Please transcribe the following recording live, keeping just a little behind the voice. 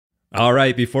All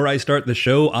right, before I start the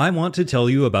show, I want to tell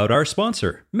you about our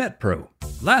sponsor, MetPro.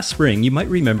 Last spring, you might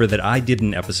remember that I did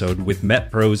an episode with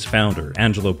MetPro's founder,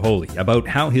 Angelo Poli, about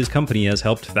how his company has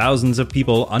helped thousands of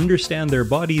people understand their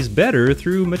bodies better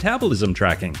through metabolism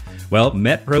tracking. Well,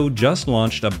 MetPro just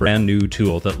launched a brand new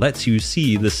tool that lets you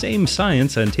see the same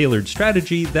science and tailored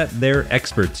strategy that their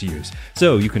experts use.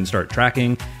 So you can start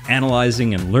tracking,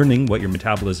 analyzing, and learning what your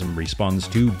metabolism responds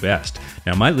to best.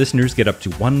 Now, my listeners get up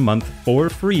to 1 month for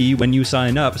free when you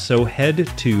sign up, so head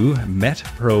to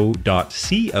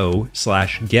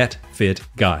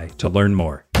metpro.co/getfitguy to learn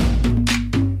more.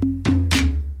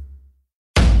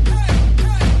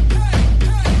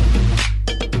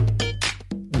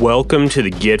 Welcome to the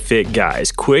Get Fit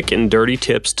Guys, quick and dirty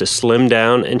tips to slim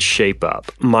down and shape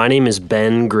up. My name is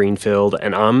Ben Greenfield,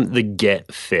 and I'm the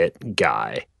Get Fit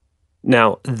Guy.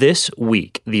 Now, this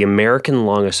week, the American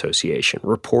Lung Association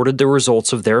reported the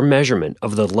results of their measurement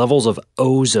of the levels of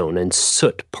ozone and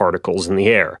soot particles in the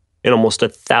air in almost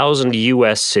 1,000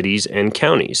 U.S. cities and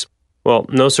counties. Well,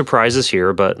 no surprises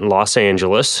here, but Los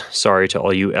Angeles, sorry to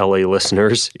all you LA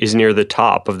listeners, is near the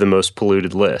top of the most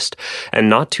polluted list. And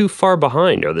not too far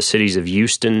behind are the cities of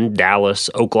Houston, Dallas,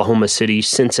 Oklahoma City,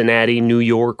 Cincinnati, New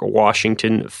York,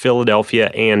 Washington,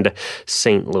 Philadelphia, and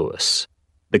St. Louis.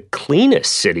 The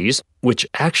cleanest cities, which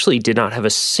actually did not have a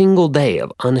single day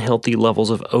of unhealthy levels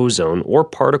of ozone or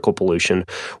particle pollution,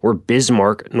 were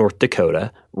Bismarck, North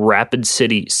Dakota, Rapid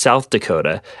City, South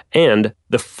Dakota, and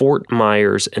the Fort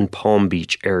Myers and Palm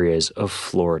Beach areas of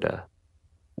Florida.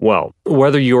 Well,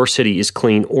 whether your city is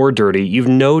clean or dirty, you've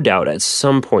no doubt at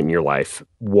some point in your life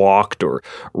walked or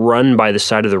run by the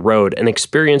side of the road and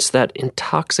experienced that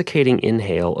intoxicating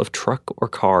inhale of truck or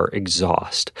car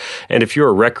exhaust. And if you're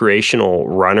a recreational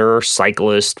runner,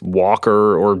 cyclist,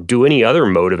 walker, or do any other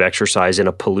mode of exercise in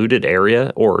a polluted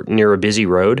area or near a busy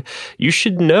road, you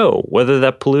should know whether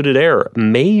that polluted air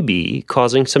may be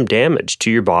causing some damage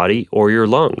to your body or your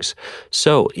lungs.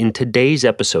 So in today's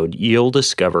episode, you'll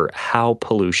discover how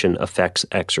pollution affects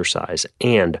exercise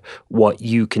and what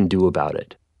you can do about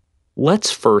it.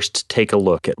 Let's first take a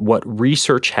look at what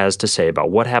research has to say about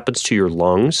what happens to your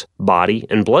lungs, body,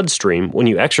 and bloodstream when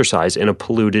you exercise in a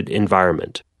polluted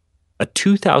environment. A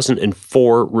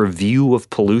 2004 review of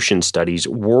pollution studies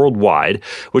worldwide,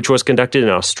 which was conducted in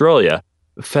Australia,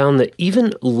 found that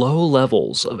even low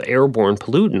levels of airborne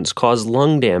pollutants cause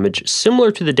lung damage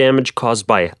similar to the damage caused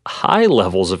by high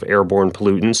levels of airborne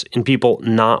pollutants in people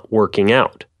not working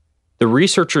out. The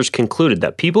researchers concluded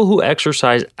that people who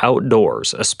exercise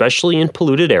outdoors, especially in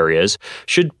polluted areas,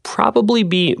 should probably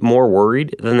be more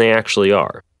worried than they actually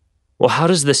are. Well, how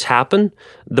does this happen?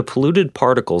 The polluted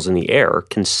particles in the air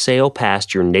can sail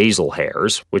past your nasal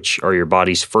hairs, which are your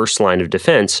body's first line of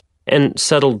defense, and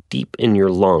settle deep in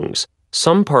your lungs.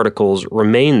 Some particles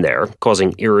remain there,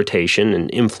 causing irritation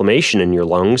and inflammation in your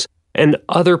lungs, and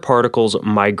other particles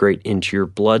migrate into your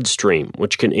bloodstream,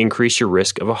 which can increase your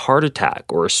risk of a heart attack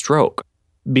or a stroke.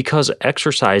 Because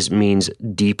exercise means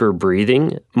deeper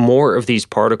breathing, more of these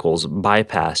particles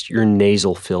bypass your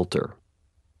nasal filter.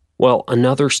 Well,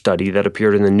 another study that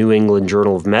appeared in the New England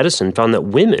Journal of Medicine found that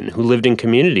women who lived in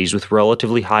communities with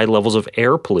relatively high levels of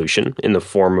air pollution, in the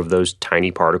form of those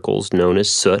tiny particles known as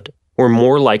soot, were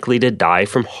more likely to die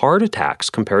from heart attacks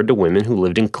compared to women who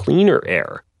lived in cleaner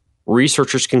air.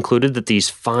 Researchers concluded that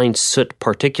these fine soot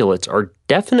particulates are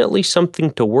definitely something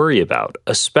to worry about,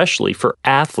 especially for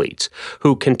athletes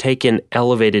who can take in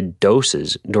elevated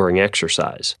doses during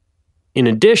exercise. In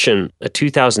addition, a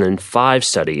 2005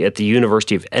 study at the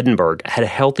University of Edinburgh had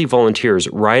healthy volunteers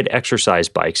ride exercise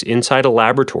bikes inside a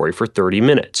laboratory for 30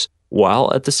 minutes,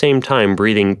 while at the same time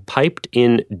breathing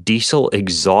piped-in diesel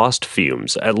exhaust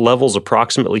fumes at levels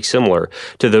approximately similar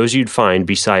to those you'd find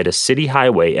beside a city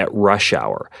highway at rush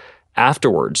hour.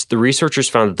 Afterwards, the researchers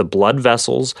found that the blood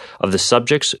vessels of the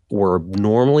subjects were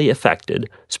abnormally affected,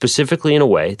 specifically in a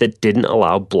way that didn't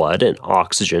allow blood and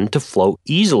oxygen to flow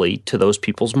easily to those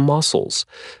people's muscles.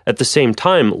 At the same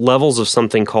time, levels of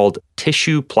something called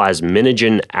tissue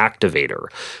plasminogen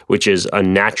activator, which is a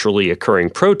naturally occurring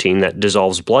protein that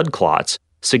dissolves blood clots,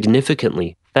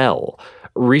 significantly fell.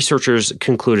 Researchers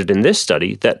concluded in this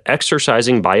study that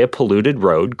exercising by a polluted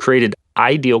road created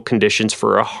ideal conditions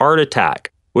for a heart attack,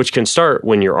 which can start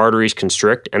when your arteries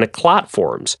constrict and a clot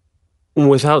forms.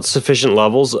 Without sufficient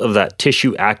levels of that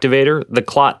tissue activator, the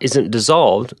clot isn't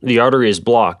dissolved, the artery is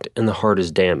blocked, and the heart is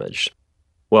damaged.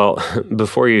 Well,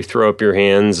 before you throw up your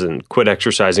hands and quit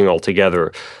exercising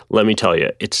altogether, let me tell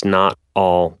you, it's not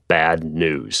all bad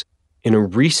news. In a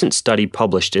recent study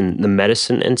published in the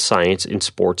Medicine and Science in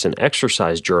Sports and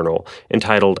Exercise journal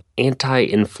entitled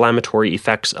Anti-Inflammatory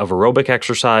Effects of Aerobic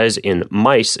Exercise in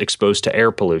Mice Exposed to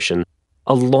Air Pollution,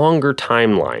 a longer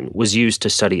timeline was used to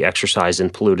study exercise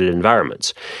in polluted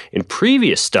environments. In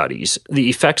previous studies, the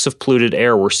effects of polluted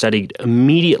air were studied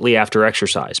immediately after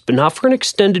exercise, but not for an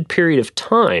extended period of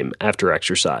time after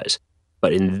exercise.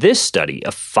 But in this study,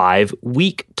 a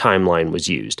 5-week timeline was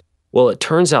used. Well, it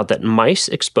turns out that mice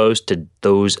exposed to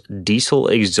those diesel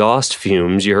exhaust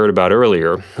fumes you heard about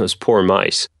earlier, those poor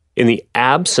mice, in the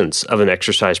absence of an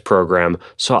exercise program,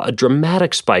 saw a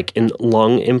dramatic spike in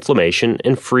lung inflammation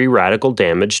and free radical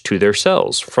damage to their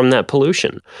cells from that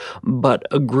pollution. But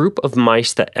a group of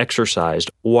mice that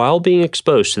exercised while being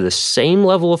exposed to the same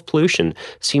level of pollution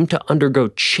seemed to undergo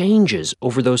changes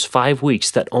over those 5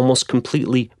 weeks that almost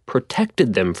completely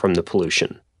protected them from the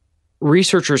pollution.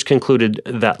 Researchers concluded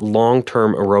that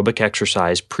long-term aerobic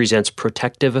exercise presents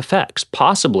protective effects,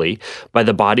 possibly by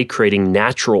the body creating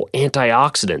natural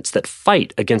antioxidants that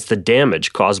fight against the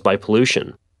damage caused by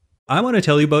pollution. I want to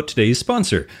tell you about today's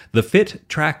sponsor, the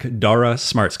FitTrack Dara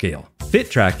Smart Scale.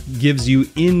 FitTrack gives you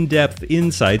in-depth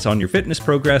insights on your fitness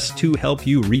progress to help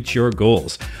you reach your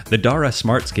goals. The Dara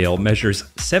Smart Scale measures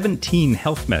 17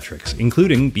 health metrics,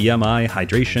 including BMI,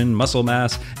 hydration, muscle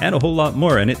mass, and a whole lot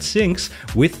more, and it syncs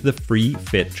with the free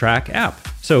FitTrack app.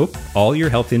 So all your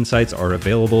health insights are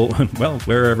available, well,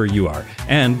 wherever you are.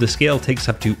 And the scale takes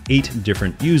up to 8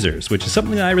 different users, which is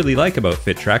something I really like about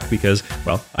FitTrack because,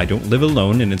 well, I don't live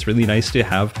alone, and it's really nice to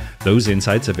have those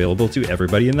insights available to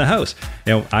everybody in the house.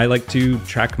 I like to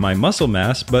track my muscle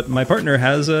mass, but my partner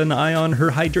has an eye on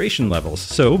her hydration levels.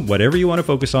 So whatever you want to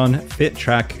focus on,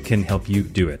 FitTrack can help you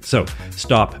do it. So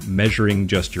stop measuring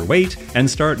just your weight and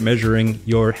start measuring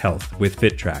your health with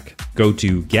FitTrack. Go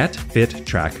to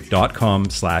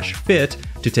getfittrack.com/fit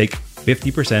to take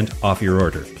 50% off your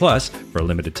order. Plus, for a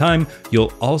limited time,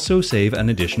 you'll also save an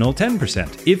additional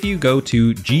 10%. If you go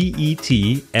to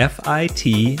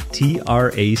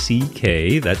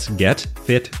GETFITTRACK, that's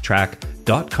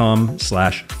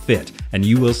getfittrack.com/fit, and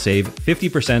you will save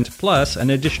 50% plus an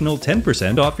additional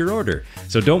 10% off your order.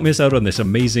 So don't miss out on this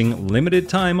amazing limited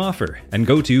time offer and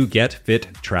go to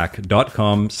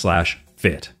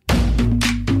getfittrack.com/fit.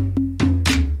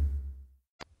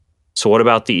 So what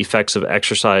about the effects of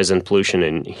exercise and pollution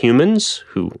in humans,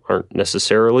 who aren't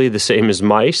necessarily the same as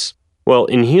mice? Well,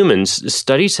 in humans,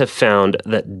 studies have found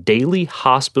that daily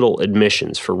hospital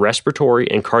admissions for respiratory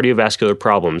and cardiovascular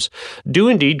problems do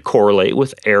indeed correlate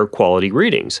with air quality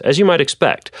readings, as you might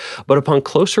expect. But upon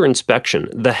closer inspection,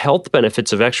 the health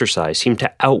benefits of exercise seem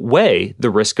to outweigh the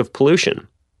risk of pollution.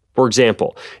 For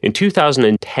example, in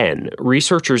 2010,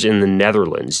 researchers in the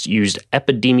Netherlands used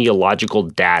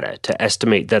epidemiological data to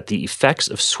estimate that the effects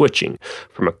of switching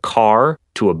from a car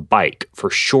to a bike for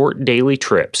short daily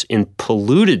trips in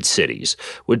polluted cities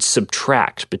would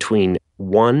subtract between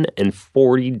 1 and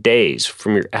 40 days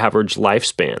from your average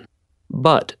lifespan.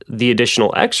 But the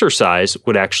additional exercise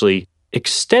would actually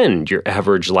extend your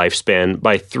average lifespan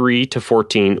by 3 to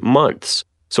 14 months.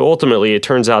 So ultimately, it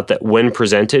turns out that when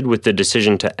presented with the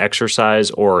decision to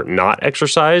exercise or not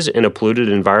exercise in a polluted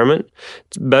environment,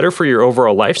 it's better for your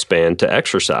overall lifespan to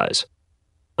exercise.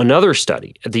 Another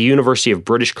study at the University of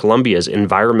British Columbia's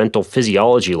Environmental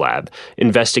Physiology Lab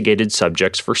investigated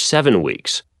subjects for 7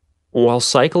 weeks. While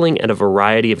cycling at a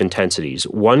variety of intensities,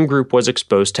 one group was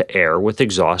exposed to air with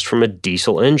exhaust from a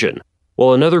diesel engine,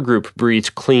 while another group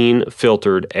breathed clean,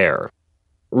 filtered air.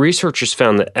 Researchers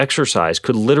found that exercise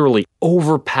could literally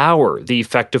overpower the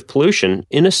effect of pollution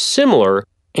in a similar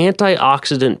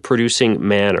antioxidant-producing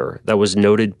manner that was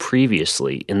noted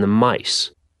previously in the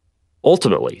mice.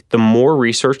 Ultimately, the more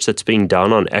research that's being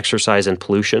done on exercise and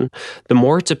pollution, the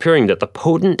more it's appearing that the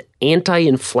potent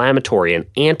anti-inflammatory and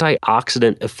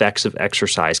antioxidant effects of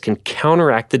exercise can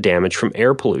counteract the damage from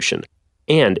air pollution.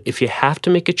 And if you have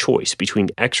to make a choice between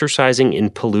exercising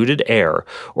in polluted air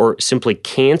or simply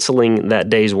canceling that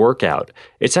day's workout,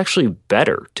 it's actually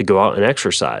better to go out and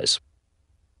exercise.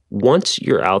 Once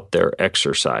you're out there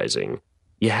exercising,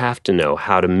 you have to know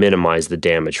how to minimize the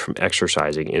damage from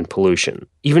exercising in pollution.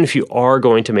 Even if you are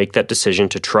going to make that decision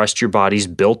to trust your body's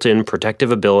built-in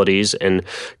protective abilities and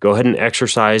go ahead and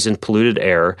exercise in polluted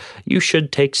air, you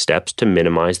should take steps to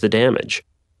minimize the damage.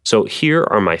 So here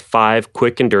are my 5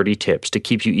 quick and dirty tips to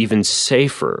keep you even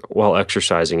safer while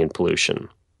exercising in pollution.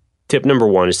 Tip number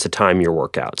 1 is to time your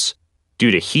workouts.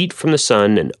 Due to heat from the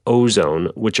sun and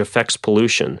ozone, which affects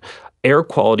pollution, air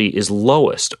quality is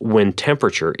lowest when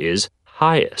temperature is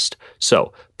highest.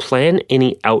 So plan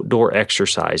any outdoor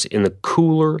exercise in the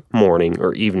cooler morning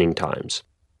or evening times.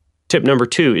 Tip number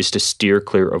 2 is to steer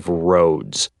clear of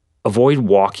roads. Avoid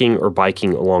walking or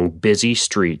biking along busy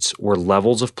streets where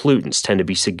levels of pollutants tend to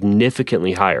be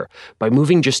significantly higher by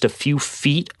moving just a few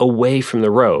feet away from the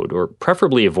road, or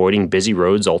preferably avoiding busy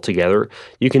roads altogether.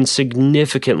 You can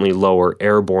significantly lower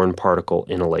airborne particle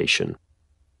inhalation.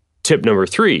 Tip number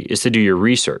 3 is to do your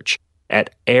research.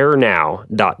 At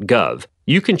airnow.gov,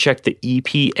 you can check the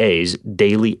EPA's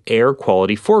daily air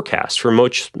quality forecast for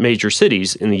most major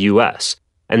cities in the U.S.,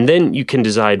 and then you can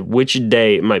decide which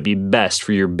day might be best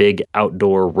for your big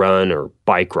outdoor run or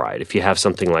bike ride if you have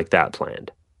something like that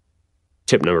planned.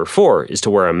 Tip number 4 is to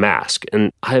wear a mask, and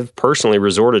I've personally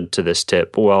resorted to this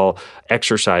tip while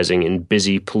exercising in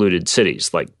busy, polluted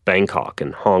cities like Bangkok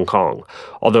and Hong Kong.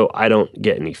 Although I don't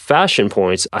get any fashion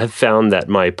points, I've found that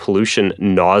my pollution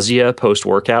nausea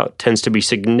post-workout tends to be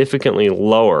significantly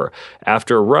lower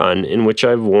after a run in which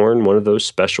I've worn one of those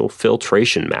special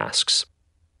filtration masks.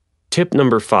 Tip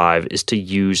number 5 is to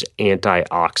use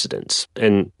antioxidants.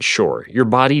 And sure, your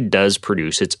body does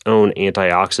produce its own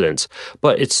antioxidants,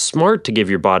 but it's smart to give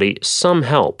your body some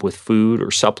help with food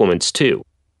or supplements too.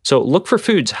 So look for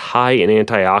foods high in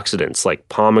antioxidants like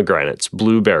pomegranates,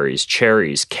 blueberries,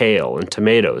 cherries, kale, and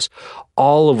tomatoes,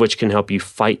 all of which can help you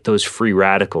fight those free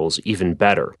radicals even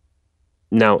better.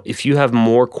 Now, if you have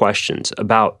more questions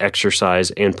about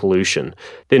exercise and pollution,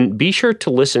 then be sure to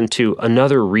listen to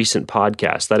another recent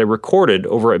podcast that I recorded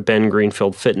over at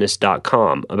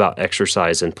bengreenfieldfitness.com about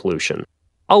exercise and pollution.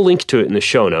 I'll link to it in the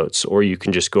show notes, or you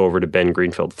can just go over to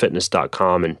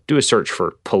bengreenfieldfitness.com and do a search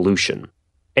for pollution.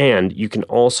 And you can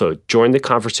also join the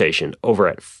conversation over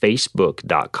at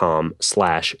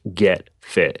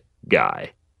facebook.com/getfitguy.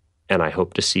 And I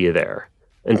hope to see you there.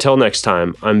 Until next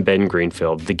time, I'm Ben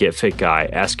Greenfield, the Get Fit Guy,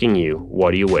 asking you,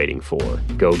 what are you waiting for?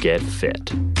 Go get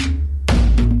fit.